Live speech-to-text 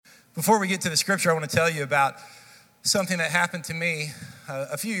Before we get to the scripture, I want to tell you about something that happened to me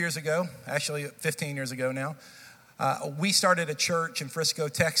a few years ago, actually 15 years ago now. We started a church in Frisco,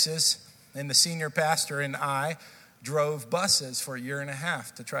 Texas, and the senior pastor and I drove buses for a year and a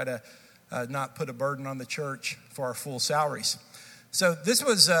half to try to not put a burden on the church for our full salaries. So this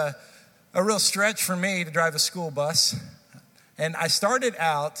was a real stretch for me to drive a school bus. And I started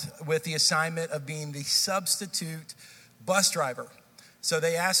out with the assignment of being the substitute bus driver. So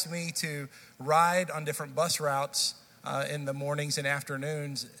they asked me to ride on different bus routes in the mornings and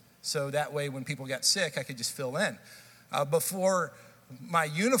afternoons, so that way when people got sick, I could just fill in. Before my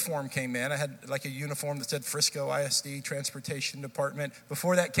uniform came in, I had like a uniform that said Frisco ISD Transportation Department.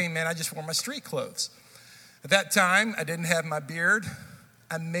 Before that came in, I just wore my street clothes. At that time, I didn't have my beard.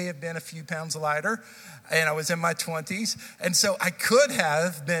 I may have been a few pounds lighter, and I was in my 20s. And so I could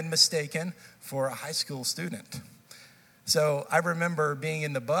have been mistaken for a high school student. So I remember being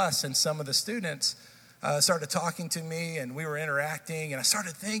in the bus, and some of the students started talking to me, and we were interacting. And I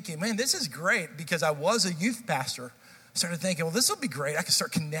started thinking, man, this is great, because I was a youth pastor. I started thinking, well, this will be great. I can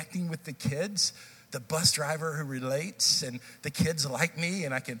start connecting with the kids, the bus driver who relates, and the kids like me,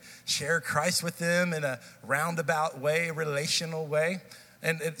 and I can share Christ with them in a roundabout way, a relational way.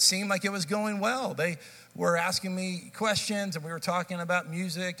 And it seemed like it was going well. They were asking me questions, and we were talking about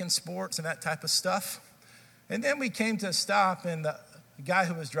music and sports and that type of stuff. And then we came to a stop, and the guy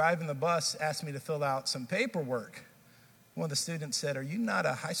who was driving the bus asked me to fill out some paperwork. One of the students said, "Are you not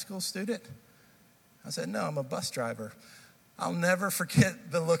a high school student?" I said, "No, I'm a bus driver." I'll never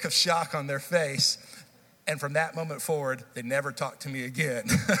forget the look of shock on their face. And from that moment forward, they never talked to me again.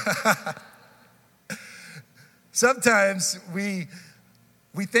 Sometimes we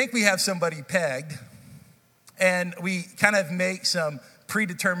think we have somebody pegged, and we kind of make some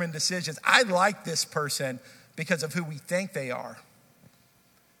predetermined decisions. I like this person because of who we think they are.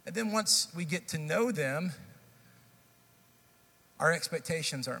 And then once we get to know them, our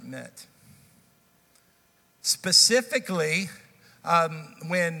expectations aren't met. Specifically,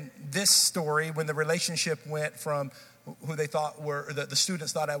 when the relationship went from who they thought were, the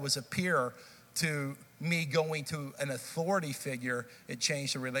students thought I was a peer, to me going to an authority figure, it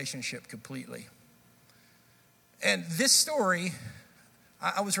changed the relationship completely. And this story,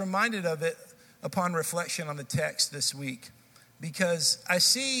 I was reminded of it upon reflection on the text this week, because I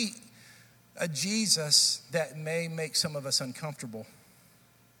see a Jesus that may make some of us uncomfortable.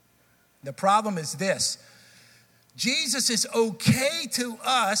 The problem is this: Jesus is okay to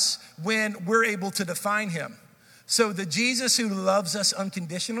us when we're able to define him. So the Jesus who loves us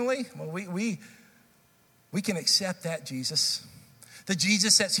unconditionally, well, we can accept that Jesus. The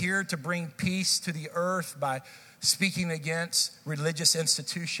Jesus that's here to bring peace to the earth by speaking against religious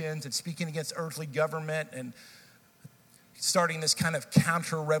institutions and speaking against earthly government and starting this kind of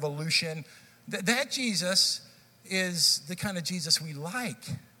counter-revolution. That Jesus is the kind of Jesus we like.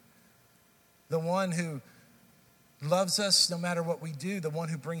 The one who loves us no matter what we do, the one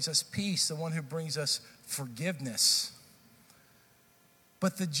who brings us peace, the one who brings us forgiveness.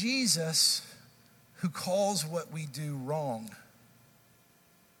 But the Jesus who calls what we do wrong,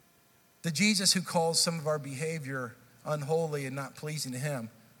 the Jesus who calls some of our behavior unholy and not pleasing to him,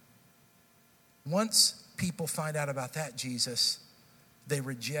 once people find out about that Jesus, they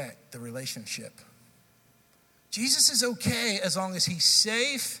reject the relationship. Jesus is okay as long as he's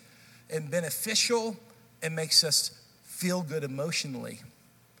safe and beneficial and makes us feel good emotionally.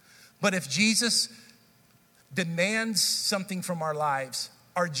 But if Jesus demands something from our lives,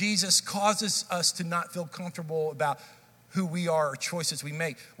 or Jesus causes us to not feel comfortable about who we are or choices we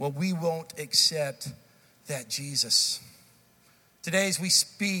make, well, we won't accept that Jesus. Today, as we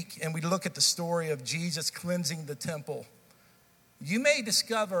speak and we look at the story of Jesus cleansing the temple, you may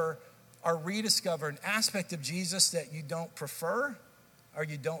discover or rediscover an aspect of Jesus that you don't prefer or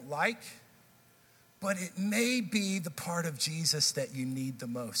you don't like, but it may be the part of Jesus that you need the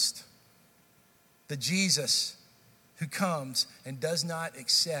most. The Jesus who comes and does not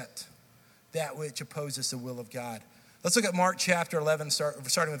accept that which opposes the will of God. Let's look at Mark chapter 11,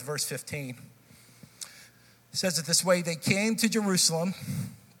 starting with verse 15. It says it this way: they came to Jerusalem,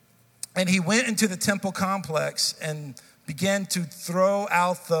 and he went into the temple complex and began to throw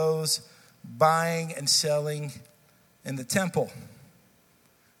out those buying and selling in the temple.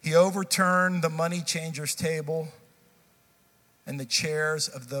 He overturned the money changers' table and the chairs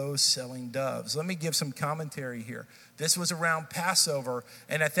of those selling doves. Let me give some commentary here. This was around Passover,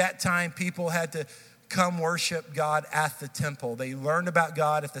 and at that time, people had to come worship God at the temple. They learned about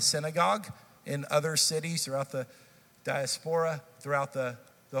God at the synagogue in other cities throughout the diaspora, throughout the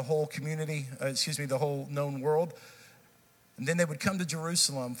whole community, the whole known world. And then they would come to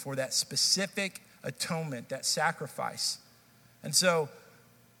Jerusalem for that specific atonement, that sacrifice. And so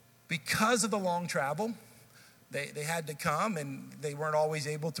because of the long travel, they had to come, and they weren't always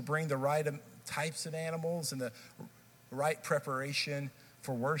able to bring the right types of animals and the right preparation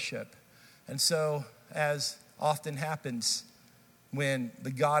for worship. And so, as often happens when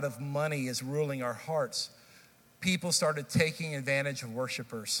the God of money is ruling our hearts, people started taking advantage of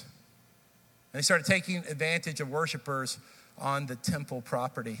worshipers. And they started taking advantage of worshipers on the temple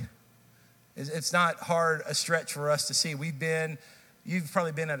property. It's not hard a stretch for us to see. You've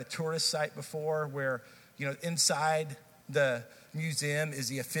probably been at a tourist site before where, inside the museum is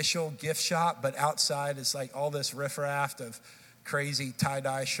the official gift shop, but outside is like all this riffraff of crazy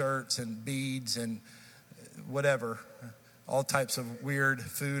tie-dye shirts and beads and whatever, all types of weird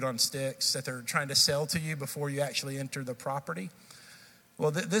food on sticks that they're trying to sell to you before you actually enter the property. Well,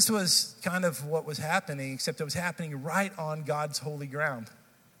 this was kind of what was happening, except it was happening right on God's holy ground,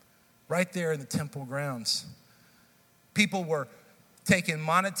 right there in the temple grounds. People were taking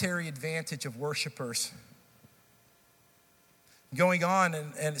monetary advantage of worshipers. Going on,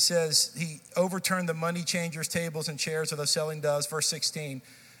 and it says, he overturned the money changers' tables and chairs of those selling doves, verse 16,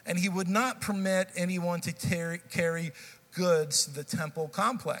 and he would not permit anyone to carry goods to the temple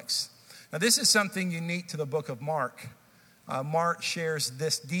complex. Now, this is something unique to the book of Mark. Mark shares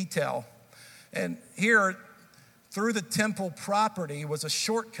this detail. And here, through the temple property was a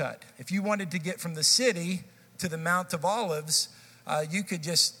shortcut. If you wanted to get from the city to the Mount of Olives, you could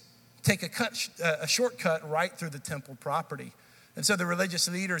just take a shortcut right through the temple property. And so the religious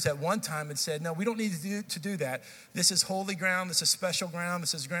leaders at one time had said, no, we don't need to do that. This is holy ground. This is special ground.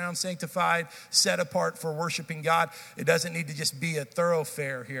 This is ground sanctified, set apart for worshiping God. It doesn't need to just be a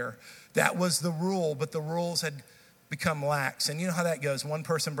thoroughfare here. That was the rule, but the rules had become lax. And you know how that goes. One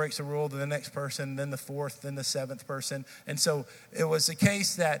person breaks a rule, then the next person, then the fourth, then the seventh person. And so it was the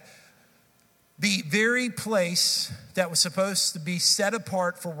case that the very place that was supposed to be set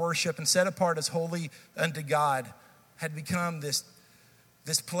apart for worship and set apart as holy unto God had become this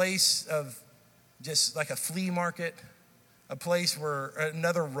place of just like a flea market, a place where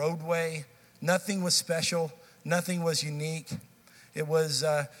another roadway. Nothing was special. Nothing was unique. It was.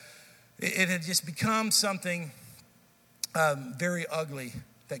 It had just become something very ugly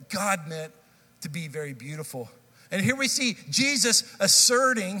that God meant to be very beautiful. And here we see Jesus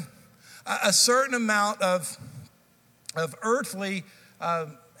asserting a certain amount of earthly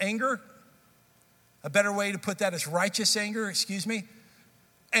anger. A better way to put that is righteous anger,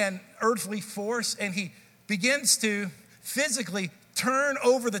 and earthly force. And he begins to physically turn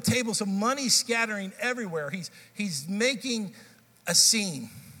over the tables of money scattering everywhere. He's making a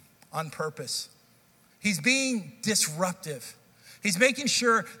scene on purpose. He's being disruptive. He's making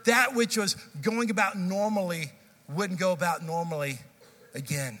sure that which was going about normally wouldn't go about normally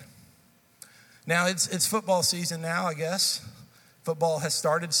again. Now, it's football season now, I guess. Football has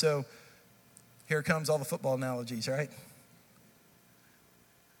started, so here comes all the football analogies, right?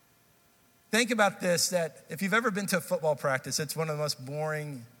 Think about this, that if you've ever been to a football practice, it's one of the most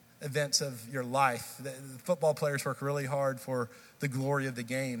boring events of your life. The football players work really hard for the glory of the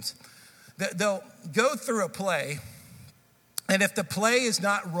games. They'll go through a play, and if the play is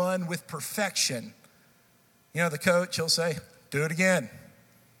not run with perfection, the coach, he'll say, do it again.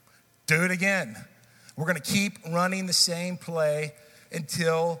 Do it again. We're going to keep running the same play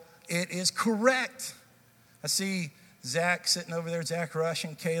until it is correct. I see Zach sitting over there, Zach Rush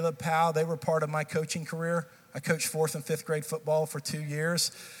and Caleb Powell. They were part of my coaching career. I coached 4th and 5th grade football for 2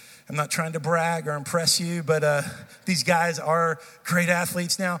 years. I'm not trying to brag or impress you, but these guys are great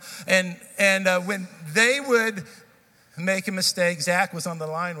athletes now. And when they would make a mistake, Zach was on the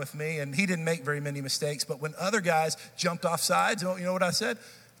line with me, and he didn't make very many mistakes. But when other guys jumped off sides, you know what I said?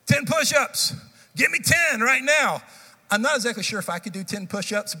 10 push-ups. Give me 10 right now. I'm not exactly sure if I could do 10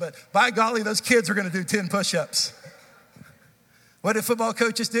 push-ups, but by golly, those kids are going to do 10 push-ups. What do football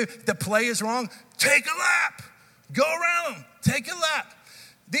coaches do? If the play is wrong, take a lap. Go around them. Take a lap.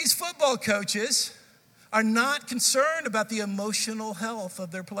 These football coaches are not concerned about the emotional health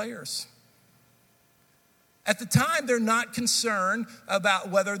of their players. At the time, they're not concerned about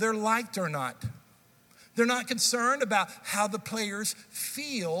whether they're liked or not. They're not concerned about how the players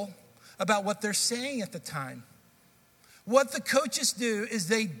feel about what they're saying at the time. What the coaches do is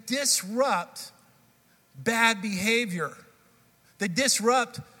they disrupt bad behavior. They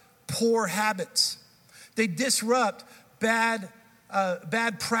disrupt poor habits. They disrupt bad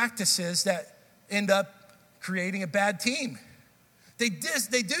practices that end up creating a bad team. They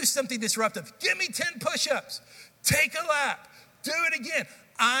do something disruptive. Give me 10 push-ups. Take a lap. Do it again.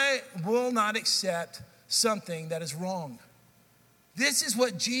 I will not accept something that is wrong. This is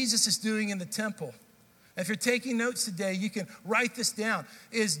what Jesus is doing in the temple. If you're taking notes today, you can write this down.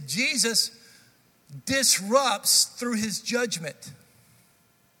 Is Jesus disrupts through his judgment.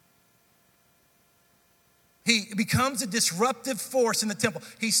 He becomes a disruptive force in the temple.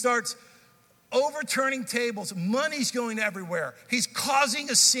 He starts overturning tables. Money's going everywhere. He's causing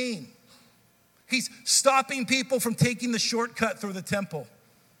a scene. He's stopping people from taking the shortcut through the temple.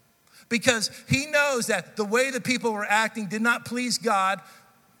 Because he knows that the way the people were acting did not please God.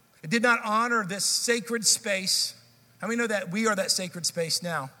 It did not honor this sacred space. How many know that we are that sacred space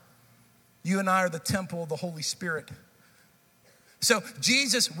now? You and I are the temple of the Holy Spirit. So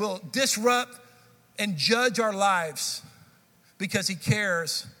Jesus will disrupt and judge our lives because he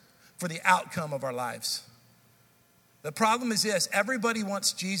cares for the outcome of our lives. The problem is this: everybody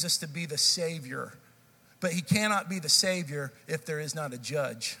wants Jesus to be the Savior, but he cannot be the Savior if there is not a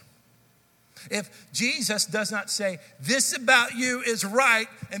judge. If Jesus does not say, this about you is right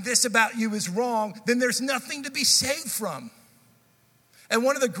and this about you is wrong, then there's nothing to be saved from. And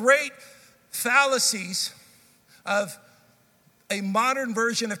one of the great fallacies of a modern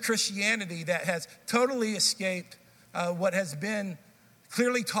version of Christianity that has totally escaped what has been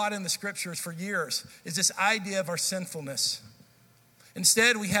clearly taught in the scriptures for years is this idea of our sinfulness.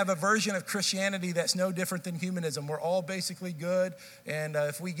 Instead, we have a version of Christianity that's no different than humanism. We're all basically good, and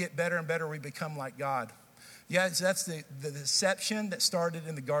if we get better and better, we become like God. Yes, that's the deception that started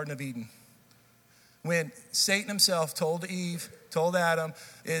in the Garden of Eden. When Satan himself told Eve, told Adam,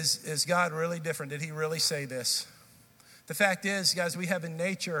 is God really different? Did he really say this? The fact is, guys, we have a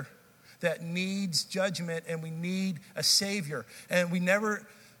nature that needs judgment, and we need a Savior. And we never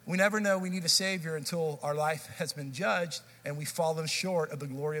know we need a Savior until our life has been judged and we've fallen short of the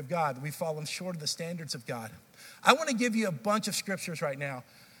glory of God. We've fallen short of the standards of God. I want to give you a bunch of scriptures right now,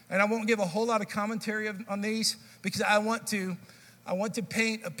 and I won't give a whole lot of commentary on these because I want to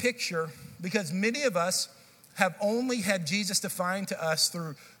paint a picture, because many of us have only had Jesus defined to us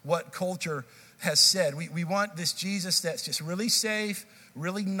through what culture has said. We want this Jesus that's just really safe,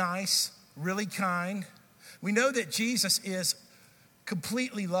 really nice, really kind. We know that Jesus is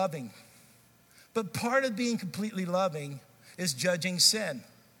completely loving. But part of being completely loving is judging sin.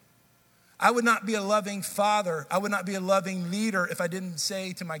 I would not be a loving father, I would not be a loving leader if I didn't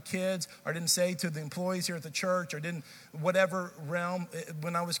say to my kids, or didn't say to the employees here at the church, or didn't, whatever realm,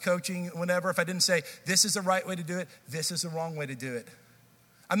 when I was coaching, whenever, if I didn't say, this is the right way to do it, this is the wrong way to do it.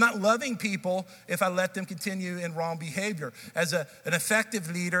 I'm not loving people if I let them continue in wrong behavior. As an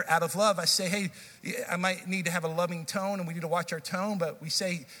effective leader, out of love, I say, hey, I might need to have a loving tone, and we need to watch our tone, but we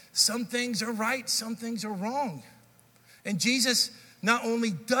say some things are right, some things are wrong. And Jesus not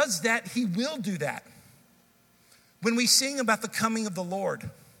only does that, he will do that. When we sing about the coming of the Lord,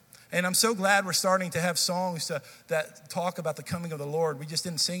 and I'm so glad we're starting to have songs that talk about the coming of the Lord. We just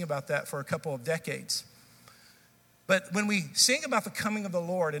didn't sing about that for a couple of decades. But when we sing about the coming of the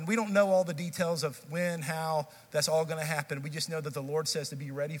Lord, and we don't know all the details of when, how that's all going to happen, we just know that the Lord says to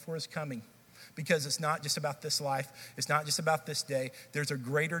be ready for his coming. Because it's not just about this life. It's not just about this day. There's a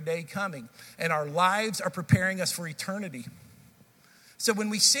greater day coming. And our lives are preparing us for eternity. So when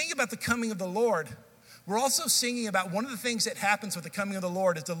we sing about the coming of the Lord, we're also singing about one of the things that happens with the coming of the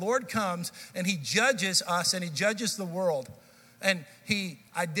Lord is the Lord comes and he judges us and he judges the world. And he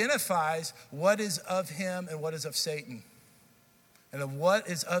identifies what is of him and what is of Satan. And of what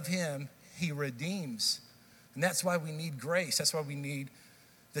is of him, he redeems. And that's why we need grace. That's why we need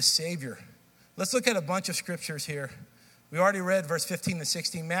the Savior. Let's look at a bunch of scriptures here. We already read verse 15 and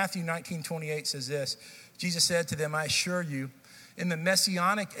 16. Matthew 19:28 says this. Jesus said to them, I assure you, in the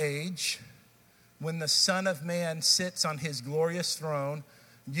messianic age, when the Son of Man sits on his glorious throne,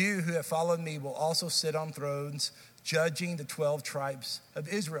 you who have followed me will also sit on thrones, judging the 12 tribes of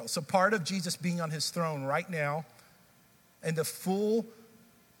Israel. So part of Jesus being on his throne right now, and the full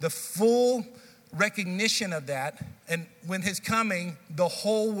recognition of that, and when his coming, the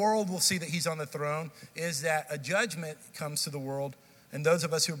whole world will see that he's on the throne, is that a judgment comes to the world, and those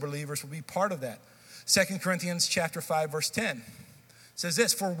of us who are believers will be part of that. 2 Corinthians chapter 5, verse 10 says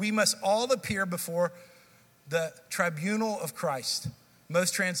this, for we must all appear before the tribunal of Christ.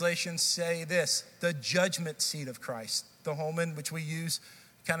 Most translations say this, the judgment seat of Christ. The Holman, which we use,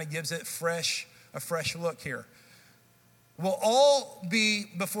 kind of gives it a fresh look here. We'll all be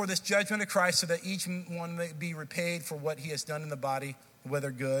before this judgment of Christ so that each one may be repaid for what he has done in the body,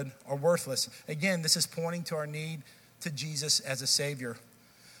 whether good or worthless. Again, this is pointing to our need to Jesus as a Savior.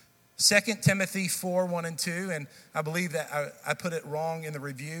 2 Timothy 4, 1 and 2, and I believe that I put it wrong in the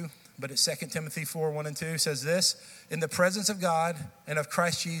review, but it's 2 Timothy 4, 1 and 2 says this, in the presence of God and of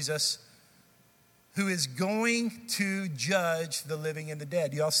Christ Jesus, who is going to judge the living and the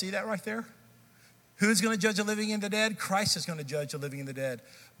dead. Y'all see that right there? Who's going to judge the living and the dead? Christ is going to judge the living and the dead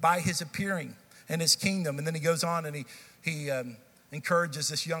by his appearing and his kingdom. And then he goes on and he encourages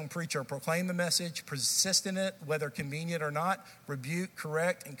this young preacher, proclaim the message, persist in it, whether convenient or not, rebuke,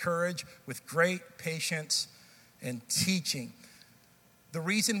 correct, encourage with great patience and teaching. The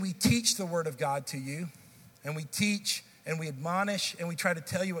reason we teach the word of God to you, and we teach and we admonish and we try to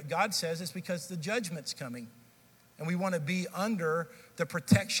tell you what God says, is because the judgment's coming. And we want to be under the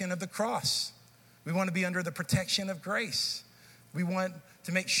protection of the cross. We want to be under the protection of grace. We want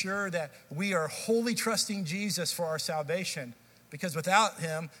to make sure that we are wholly trusting Jesus for our salvation, because without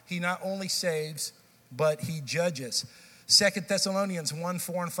him, he not only saves, but he judges. 2 Thessalonians 1,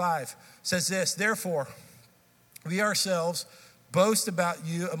 4 and 5 says this, therefore, we ourselves boast about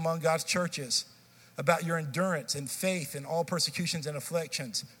you among God's churches, about your endurance and faith in all persecutions and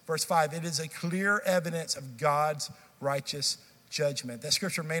afflictions. Verse 5, it is a clear evidence of God's righteous judgment. That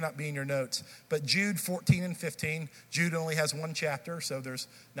scripture may not be in your notes, but Jude 14 and 15, Jude only has one chapter, so there's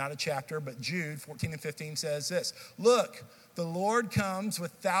not a chapter, but Jude 14 and 15 says this, look, the Lord comes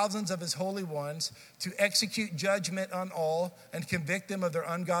with thousands of his holy ones to execute judgment on all and convict them of their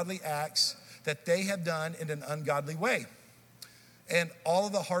ungodly acts that they have done in an ungodly way, and all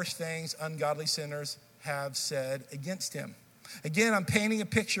of the harsh things ungodly sinners have said against him. Again, I'm painting a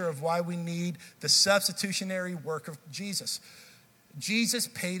picture of why we need the substitutionary work of Jesus. Jesus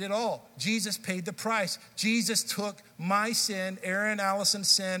paid it all. Jesus paid the price. Jesus took my sin, Aaron Allison's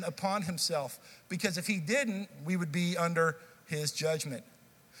sin, upon himself. Because if he didn't, we would be under his judgment.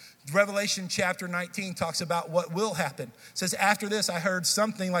 Revelation chapter 19 talks about what will happen. It says, after this, I heard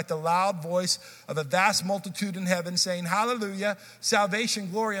something like the loud voice of a vast multitude in heaven saying, hallelujah,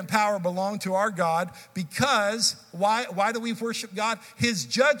 salvation, glory, and power belong to our God. Because, why do we worship God? His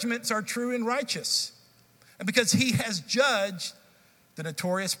judgments are true and righteous. And because he has judged the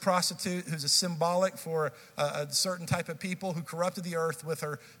notorious prostitute, who's a symbolic for a certain type of people who corrupted the earth with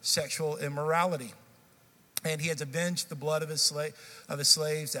her sexual immorality. And he has avenged the blood of his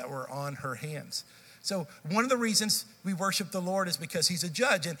slaves that were on her hands. So one of the reasons we worship the Lord is because he's a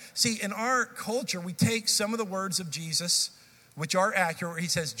judge. And see, in our culture, we take some of the words of Jesus, which are accurate, where he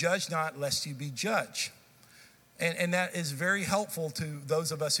says, judge not, lest you be judged. And that is very helpful to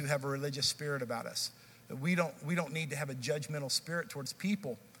those of us who have a religious spirit about us. We don't need to have a judgmental spirit towards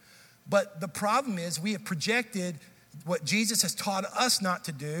people. But the problem is we have projected what Jesus has taught us not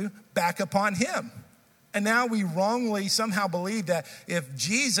to do back upon him. And now we wrongly somehow believe that if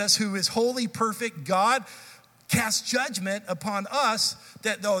Jesus, who is holy, perfect God, casts judgment upon us,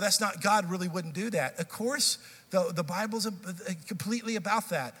 that no, that's not God, really wouldn't do that. Of course, the Bible's completely about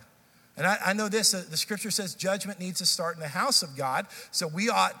that. And I know this, the scripture says judgment needs to start in the house of God. So we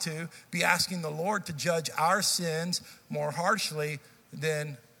ought to be asking the Lord to judge our sins more harshly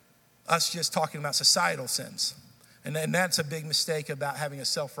than us just talking about societal sins. And that's a big mistake about having a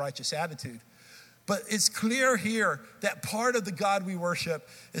self-righteous attitude. But it's clear here that part of the God we worship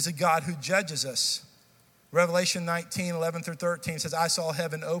is a God who judges us. Revelation 19, 11 through 13 says, I saw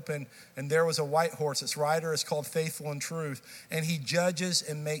heaven open, and there was a white horse. Its rider is called Faithful and Truth, and he judges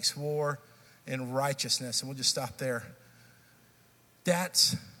and makes war in righteousness. And we'll just stop there.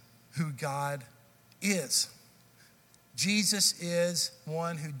 That's who God is. Jesus is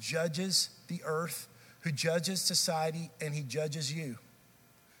one who judges the earth, who judges society, and he judges you.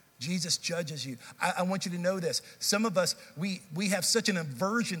 Jesus judges you. I want you to know this. Some of us, we have such an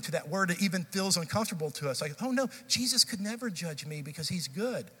aversion to that word it even feels uncomfortable to us. Like, oh no, Jesus could never judge me because he's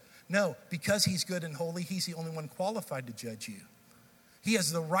good. No, because he's good and holy, he's the only one qualified to judge you. He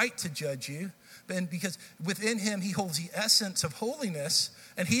has the right to judge you, and because within him he holds the essence of holiness,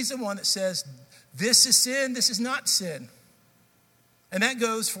 and he's the one that says, this is sin, this is not sin. And that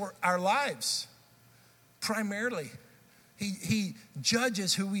goes for our lives, primarily. He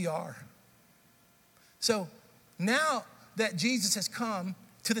judges who we are. So now that Jesus has come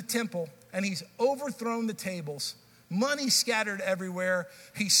to the temple and he's overthrown the tables, money scattered everywhere,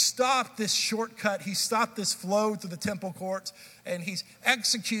 he stopped this shortcut, he stopped this flow through the temple courts, and he's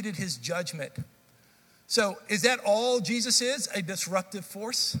executed his judgment. So is that all Jesus is? A disruptive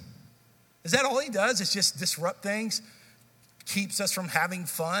force? Is that all he does? Is just disrupt things? Keeps us from having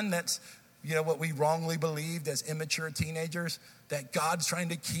fun? That's what we wrongly believed as immature teenagers, that God's trying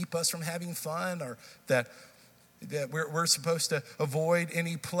to keep us from having fun, or that we're supposed to avoid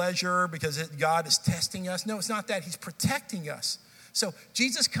any pleasure because God is testing us. No, it's not that. He's protecting us. So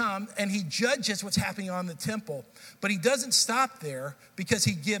Jesus comes and he judges what's happening on the temple, but he doesn't stop there because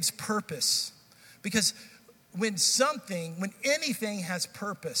he gives purpose. Because when anything has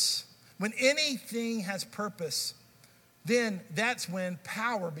purpose, When anything has purpose, then that's when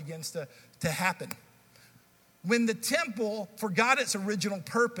power begins to happen. When the temple forgot its original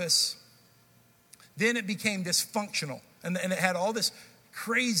purpose, then it became dysfunctional. And it had all this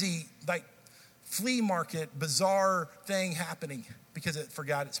crazy, like, flea market, bizarre thing happening because it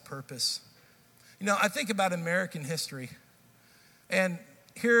forgot its purpose. You know, I think about American history. And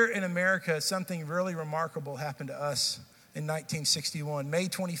here in America, something really remarkable happened to us in 1961. May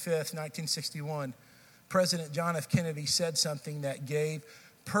 25th, 1961, President John F. Kennedy said something that gave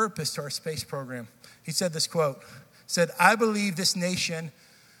purpose to our space program. He said this quote, said, "I believe this nation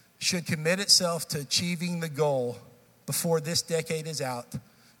should commit itself to achieving the goal before this decade is out,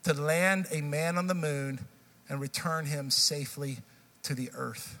 to land a man on the moon and return him safely to the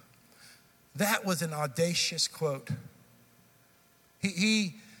earth." That was an audacious quote.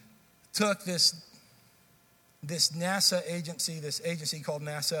 He took this NASA agency, this agency called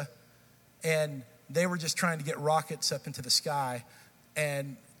NASA, and they were just trying to get rockets up into the sky,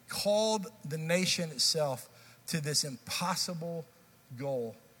 and called the nation itself to this impossible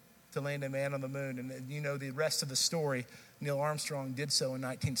goal to land a man on the moon. And you know the rest of the story. Neil Armstrong did so in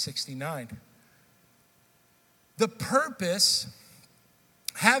 1969. The purpose,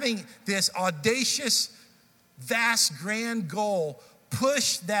 having this audacious, vast, grand goal,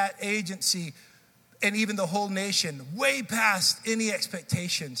 pushed that agency and even the whole nation way past any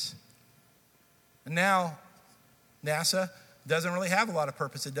expectations. And now NASA doesn't really have a lot of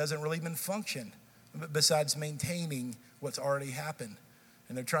purpose. It doesn't really even function besides maintaining what's already happened.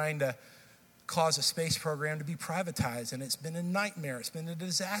 And they're trying to cause a space program to be privatized, and it's been a nightmare. It's been a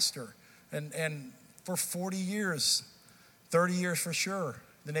disaster. And for 40 years, 30 years for sure,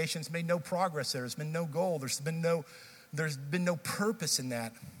 the nation's made no progress there. There's been no goal. There's been no purpose in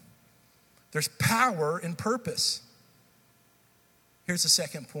that. There's power in purpose. Here's the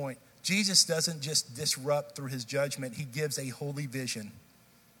second point. Jesus doesn't just disrupt through his judgment. He gives a holy vision.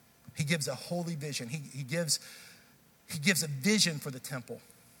 He gives a holy vision. He gives a vision for the temple.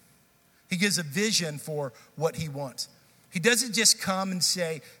 He gives a vision for what he wants. He doesn't just come and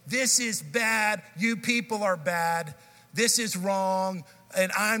say, "This is bad, you people are bad, this is wrong,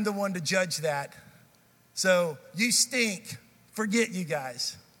 and I'm the one to judge that. So you stink, forget you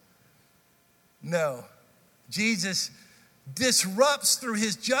guys." No, Jesus disrupts through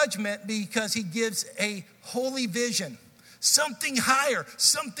his judgment because he gives a holy vision, something higher,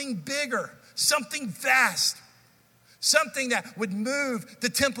 something bigger, something vast, something that would move the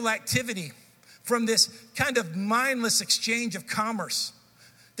temple activity from this kind of mindless exchange of commerce,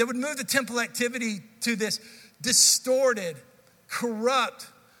 that would move the temple activity to this distorted, corrupt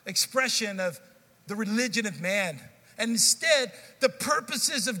expression of the religion of man. And instead, the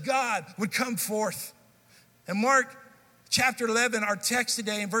purposes of God would come forth. And Mark chapter 11, our text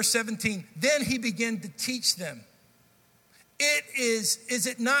today in verse 17, then he began to teach them. Is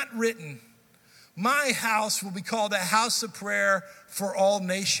it not written, "My house will be called a house of prayer for all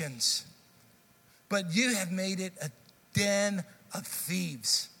nations"? But you have made it a den of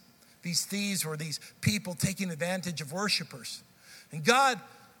thieves. These thieves were these people taking advantage of worshipers. And God,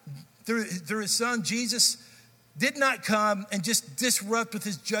 through his son Jesus, did not come and just disrupt with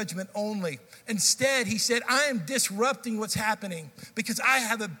his judgment only. Instead, he said, "I am disrupting what's happening because I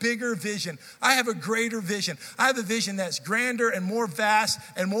have a bigger vision. I have a greater vision. I have a vision that's grander and more vast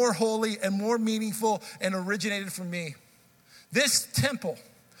and more holy and more meaningful and originated from me." This temple,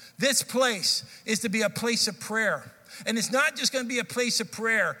 this place, is to be a place of prayer. And it's not just going to be a place of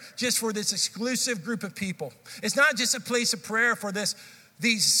prayer just for this exclusive group of people. It's not just a place of prayer for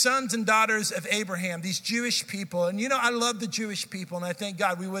these sons and daughters of Abraham, these Jewish people. And you know, I love the Jewish people, and I thank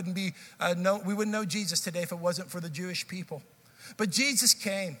God we wouldn't know Jesus today if it wasn't for the Jewish people. But Jesus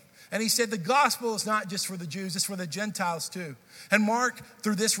came, and he said the gospel is not just for the Jews, it's for the Gentiles too. And Mark,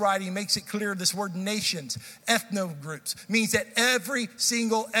 through this writing, makes it clear this word nations, ethno-groups, means that every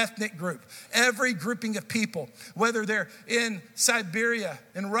single ethnic group, every grouping of people, whether they're in Siberia,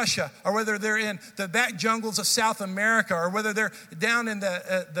 in Russia, or whether they're in the back jungles of South America, or whether they're down in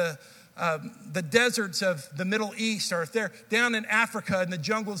the deserts of the Middle East, or if they're down in Africa in the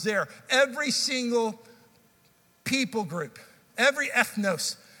jungles there, every single people group, every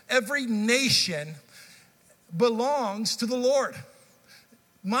ethnos, every nation belongs to the Lord.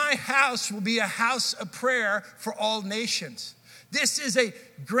 My house will be a house of prayer for all nations. This is a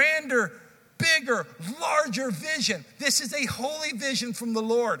grander, bigger, larger vision. This is a holy vision from the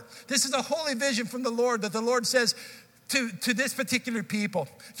Lord. This is a holy vision from the Lord that the Lord says, to this particular people.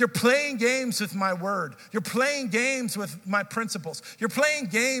 You're playing games with my word. You're playing games with my principles. You're playing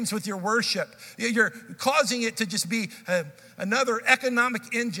games with your worship. You're causing it to just be another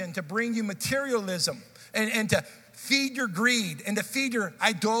economic engine to bring you materialism and to feed your greed and to feed your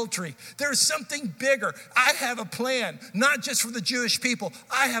idolatry. There's something bigger. I have a plan, not just for the Jewish people.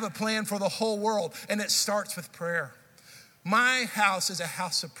 I have a plan for the whole world, and it starts with prayer. My house is a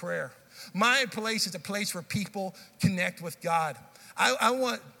house of prayer. My place is a place where people connect with God. I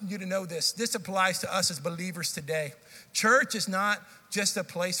want you to know this. This applies to us as believers today. Church is not just a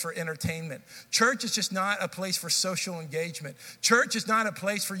place for entertainment. Church is just not a place for social engagement. Church is not a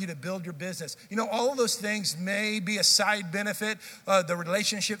place for you to build your business. You know, all of those things may be a side benefit. The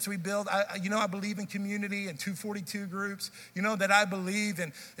relationships we build. I believe in community and 242 groups. You know, that I believe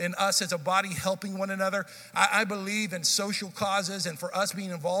in us as a body helping one another. I believe in social causes and for us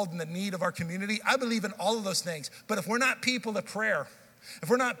being involved in the need of our community. I believe in all of those things. But if we're not people of prayer, if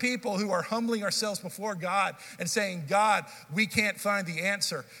we're not people who are humbling ourselves before God and saying, God, we can't find the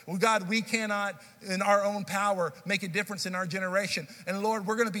answer. Well, God, we cannot in our own power make a difference in our generation. And Lord,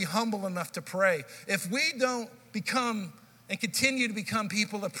 we're going to be humble enough to pray. If we don't become and continue to become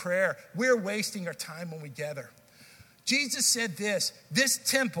people of prayer, we're wasting our time when we gather. Jesus said this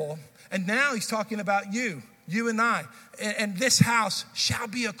temple, and now he's talking about you and I, and this house shall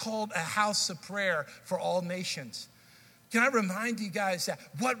be called a house of prayer for all nations. Can I remind you guys that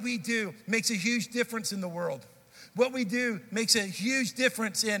what we do makes a huge difference in the world? What we do makes a huge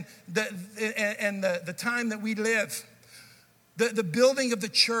difference in the time that we live. The building of the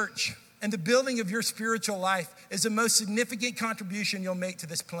church and the building of your spiritual life is the most significant contribution you'll make to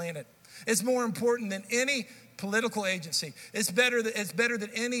this planet. It's more important than any political agency. It's better than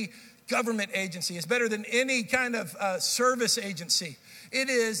any government agency. It's better than any kind of service agency. It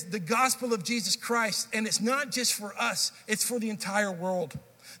is the gospel of Jesus Christ, and it's not just for us, it's for the entire world.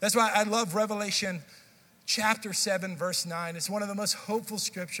 That's why I love Revelation chapter 7, verse 9. It's one of the most hopeful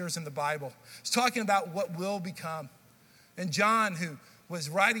scriptures in the Bible. It's talking about what will become. And John, who was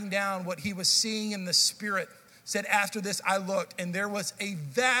writing down what he was seeing in the Spirit, said, after this I looked, and there was a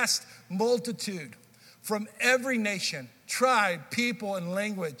vast multitude from every nation, tribe, people, and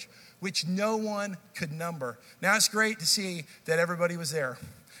language, which no one could number. Now, it's great to see that everybody was there.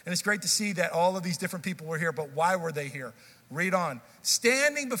 And it's great to see that all of these different people were here, but why were they here? Read on.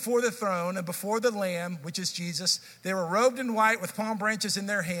 Standing before the throne and before the Lamb, which is Jesus, they were robed in white with palm branches in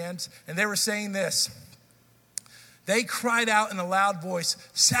their hands, and they were saying this. They cried out in a loud voice,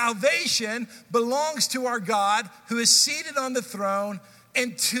 salvation belongs to our God who is seated on the throne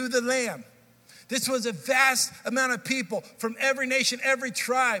and to the Lamb. This was a vast amount of people from every nation, every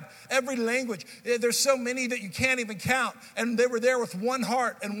tribe, every language. There's so many that you can't even count. And they were there with one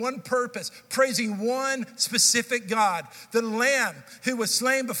heart and one purpose, praising one specific God, the Lamb who was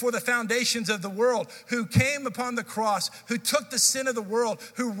slain before the foundations of the world, who came upon the cross, who took the sin of the world,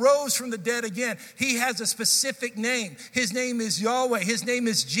 who rose from the dead again. He has a specific name. His name is Yahweh. His name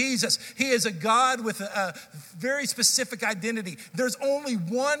is Jesus. He is a God with a very specific identity. There's only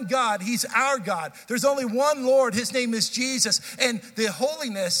one God. He's our God. There's only one Lord. His name is Jesus. And the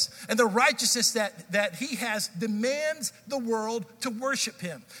holiness and the righteousness that he has demands the world to worship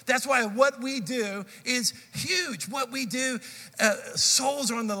him. That's why what we do is huge. What we do,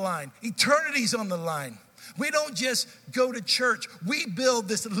 souls are on the line. Eternity's on the line. We don't just go to church. We build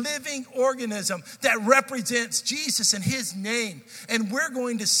this living organism that represents Jesus and his name. And we're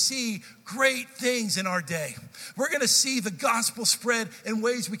going to see great things in our day. We're going to see the gospel spread in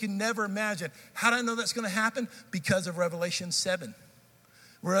ways we can never imagine. How do I know that's going to happen? Because of Revelation 7.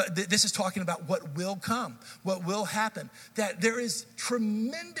 This is talking about what will come, what will happen. That there is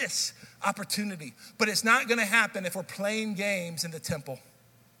tremendous opportunity. But it's not going to happen if we're playing games in the temple.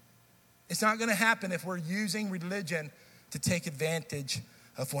 It's not going to happen if we're using religion to take advantage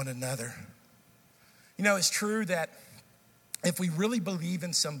of one another. You know, it's true that if we really believe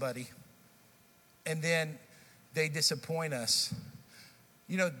in somebody and then they disappoint us,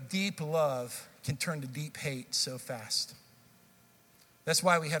 you know, deep love can turn to deep hate so fast. That's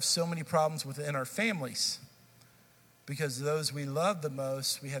why we have so many problems within our families, because those we love the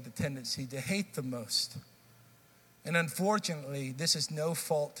most, we have the tendency to hate the most. And unfortunately, this is no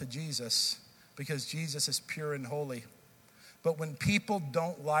fault to Jesus, because Jesus is pure and holy. But when people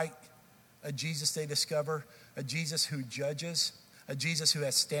don't like a Jesus they discover, a Jesus who judges, a Jesus who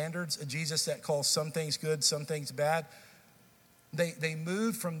has standards, a Jesus that calls some things good, some things bad, they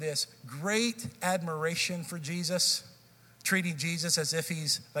move from this great admiration for Jesus, treating Jesus as if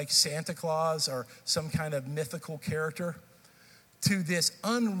he's like Santa Claus or some kind of mythical character, to this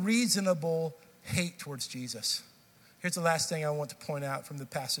unreasonable hate towards Jesus. Here's the last thing I want to point out from the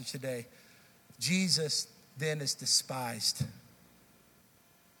passage today. Jesus then is despised.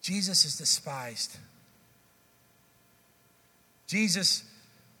 Jesus is despised. Jesus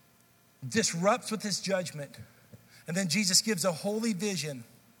disrupts with his judgment, and then Jesus gives a holy vision.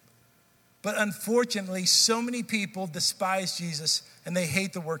 But unfortunately, so many people despise Jesus and they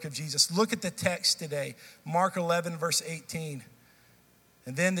hate the work of Jesus. Look at the text today, Mark 11, verse 18.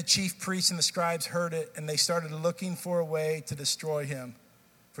 And then the chief priests and the scribes heard it, and they started looking for a way to destroy him,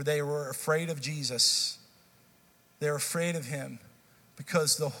 for they were afraid of Jesus. They were afraid of him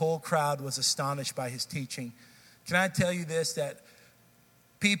because the whole crowd was astonished by his teaching. Can I tell you this, that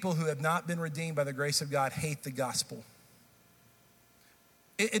people who have not been redeemed by the grace of God hate the gospel?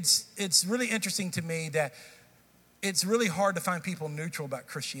 It's really interesting to me that it's really hard to find people neutral about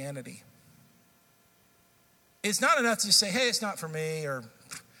Christianity. It's not enough to just say, hey, it's not for me, or,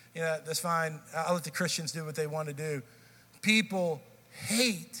 that's fine. I'll let the Christians do what they want to do. People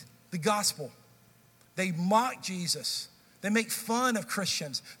hate the gospel. They mock Jesus. They make fun of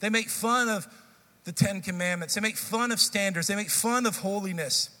Christians. They make fun of the Ten Commandments. They make fun of standards. They make fun of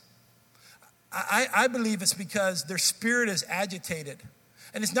holiness. I believe it's because their spirit is agitated.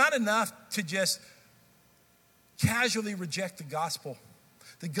 And it's not enough to just casually reject the gospel.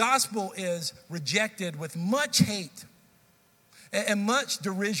 The gospel is rejected with much hate and much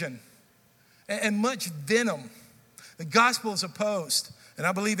derision and much venom. The gospel is opposed. And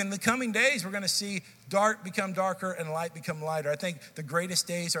I believe in the coming days, we're going to see dark become darker and light become lighter. I think the greatest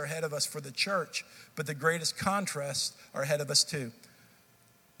days are ahead of us for the church, but the greatest contrasts are ahead of us too.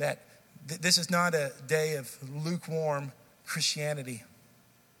 That this is not a day of lukewarm Christianity.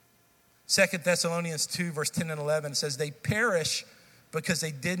 2 Thessalonians 2, verse 10 and 11 says, they perish because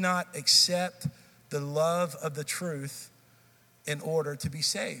they did not accept the love of the truth in order to be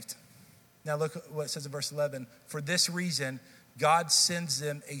saved. Now look at what it says in verse 11. For this reason, God sends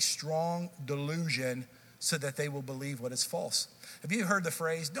them a strong delusion so that they will believe what is false. Have you heard the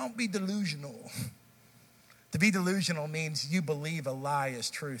phrase, don't be delusional? To be delusional means you believe a lie is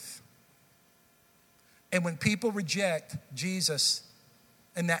truth. And when people reject Jesus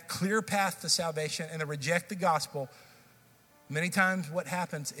and that clear path to salvation and they reject the gospel, many times what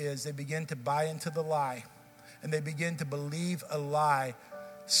happens is they begin to buy into the lie, and they begin to believe a lie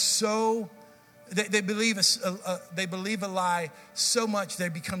so they believe a lie so much they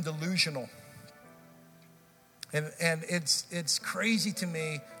become delusional. And it's crazy to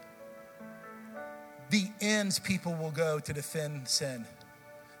me the ends people will go to defend sin.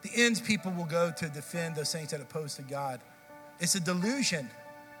 The ends people will go to defend those things that oppose to God. It's a delusion.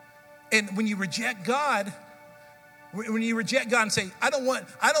 And when you reject God, and say, I don't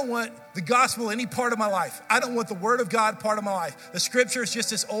want the gospel any part of my life. I don't want the word of God part of my life. The scripture is just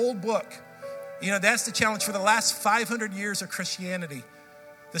this old book. That's the challenge for the last 500 years of Christianity.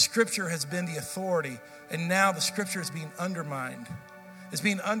 The scripture has been the authority, and now the scripture is being undermined. It's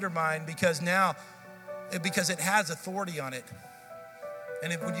being undermined because it has authority on it.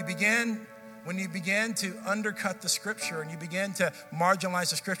 And when you begin to undercut the scripture and you begin to marginalize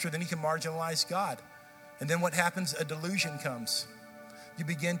the scripture, then you can marginalize God. And then what happens? A delusion comes. You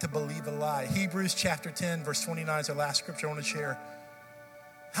begin to believe a lie. Hebrews chapter 10, verse 29 is the last scripture I want to share.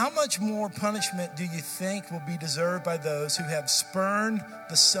 How much more punishment do you think will be deserved by those who have spurned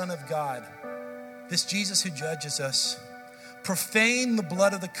the Son of God, this Jesus who judges us, profaned the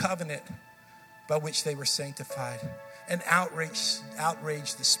blood of the covenant by which they were sanctified, and outraged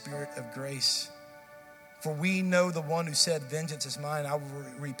the Spirit of grace? For we know the one who said, vengeance is mine, I will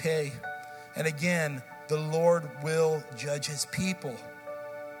repay. And again, the Lord will judge his people.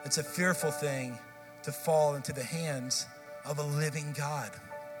 It's a fearful thing to fall into the hands of a living God.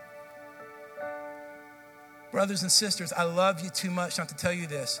 Brothers and sisters, I love you too much not to tell you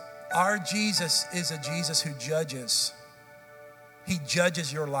this. Our Jesus is a Jesus who judges. He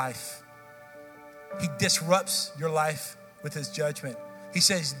judges your life. He disrupts your life with his judgment. He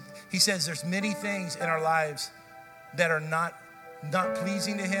says there's many things in our lives that are not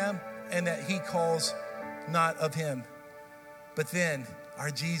pleasing to him and that he calls not of him. But then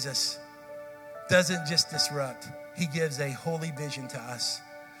our Jesus doesn't just disrupt. He gives a holy vision to us.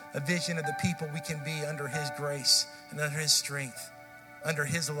 A vision of the people we can be under his grace and under his strength, under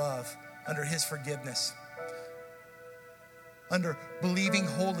his love, under his forgiveness, under believing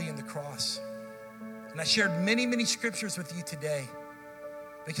wholly in the cross. And I shared many, many scriptures with you today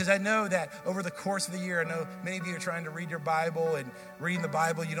because I know that over the course of the year, I know many of you are trying to read your Bible, and reading the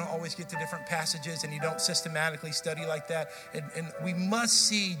Bible, you don't always get to different passages and you don't systematically study like that. And we must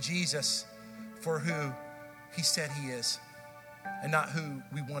see Jesus for who he said he is, and not who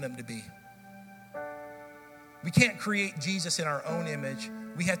we want him to be. We can't create Jesus in our own image.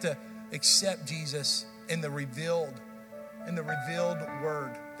 We have to accept Jesus in the revealed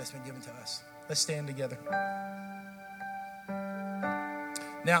word that's been given to us. Let's stand together.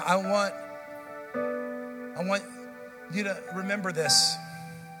 Now, I want you to remember this,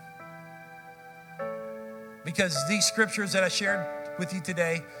 because these scriptures that I shared with you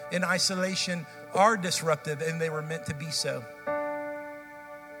today in isolation are disruptive, and they were meant to be so.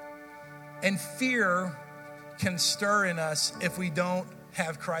 And fear can stir in us if we don't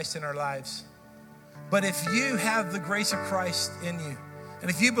have Christ in our lives. But if you have the grace of Christ in you, and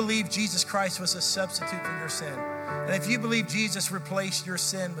if you believe Jesus Christ was a substitute for your sin, and if you believe Jesus replaced your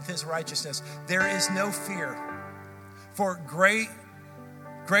sin with his righteousness, there is no fear. For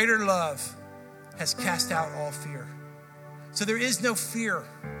greater love has cast out all fear. So there is no fear.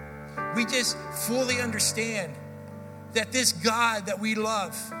 We just fully understand that this God that we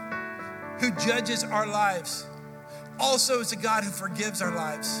love, who judges our lives, also is a God who forgives our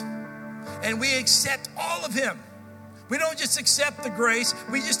lives. And we accept all of him. We don't just accept the grace.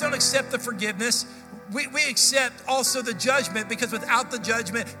 We just don't accept the forgiveness. We accept also the judgment, because without the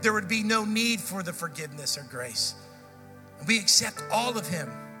judgment, there would be no need for the forgiveness or grace. We accept all of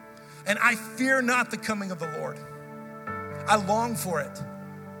him. And I fear not the coming of the Lord. I long for it.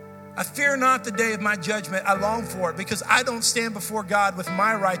 I fear not the day of my judgment. I long for it, because I don't stand before God with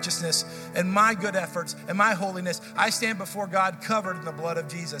my righteousness and my good efforts and my holiness. I stand before God covered in the blood of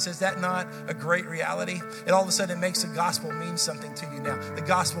Jesus. Is that not a great reality? And all of a sudden it makes the gospel mean something to you now. The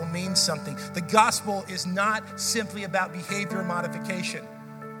gospel means something. The gospel is not simply about behavior modification.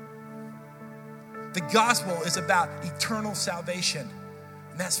 The gospel is about eternal salvation,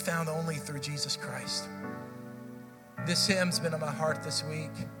 and that's found only through Jesus Christ. This hymn's been on my heart this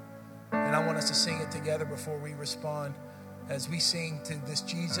week, and I want us to sing it together before we respond, as we sing to this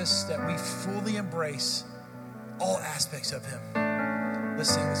Jesus, that we fully embrace all aspects of him.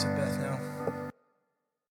 Let's sing this with Beth now.